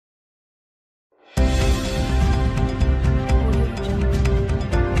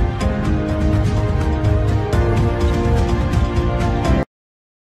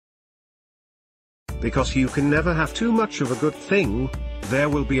Because you can never have too much of a good thing, there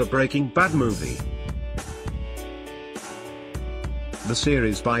will be a Breaking Bad movie. The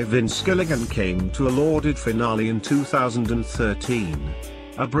series by Vince Gilligan came to a lauded finale in 2013.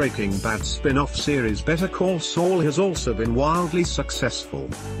 A Breaking Bad spin-off series Better Call Saul has also been wildly successful.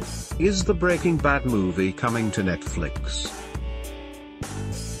 Is the Breaking Bad movie coming to Netflix?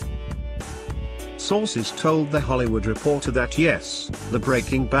 Sources told The Hollywood Reporter that yes, the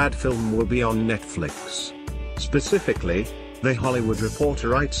Breaking Bad film will be on Netflix. Specifically, The Hollywood Reporter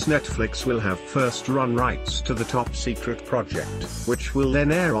writes Netflix will have first-run rights to the top-secret project, which will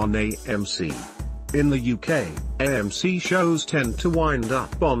then air on AMC. In the UK, AMC shows tend to wind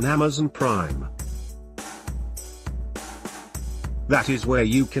up on Amazon Prime. That is where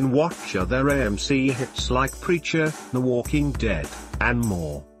you can watch other AMC hits like Preacher, The Walking Dead, and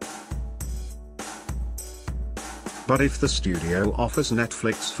more. But if the studio offers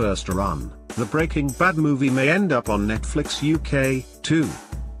Netflix first run, the Breaking Bad movie may end up on Netflix UK, too.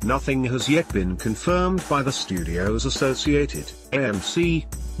 Nothing has yet been confirmed by the studios associated, AMC,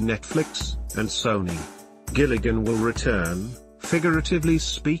 Netflix, and Sony. Gilligan will return, figuratively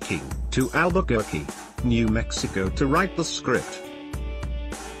speaking, to Albuquerque, New Mexico to write the script.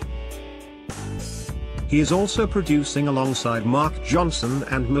 He is also producing alongside Mark Johnson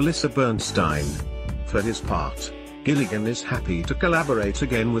and Melissa Bernstein. For his part, Gilligan is happy to collaborate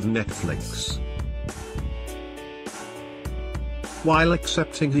again with Netflix. While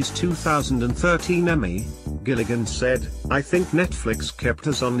accepting his 2013 Emmy, Gilligan said, "I think Netflix kept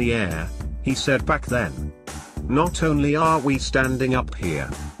us on the air," he said back then. "Not only are we standing up here,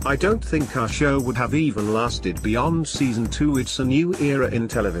 I don't think our show would have even lasted beyond season 2. It's a new era in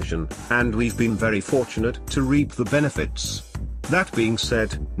television, and we've been very fortunate to reap the benefits." That being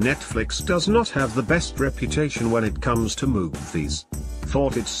said, Netflix does not have the best reputation when it comes to movies.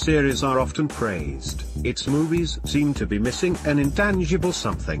 Thought its series are often praised, its movies seem to be missing an intangible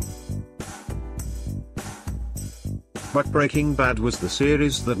something. But Breaking Bad was the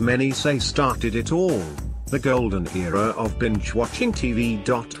series that many say started it all, the golden era of binge-watching TV.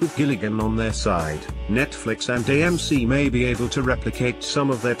 With Gilligan on their side, Netflix and AMC may be able to replicate some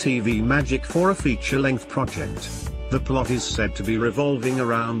of their TV magic for a feature-length project. The plot is said to be revolving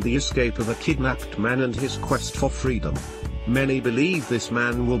around the escape of a kidnapped man and his quest for freedom. Many believe this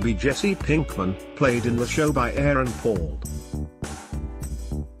man will be Jesse Pinkman, played in the show by Aaron Paul.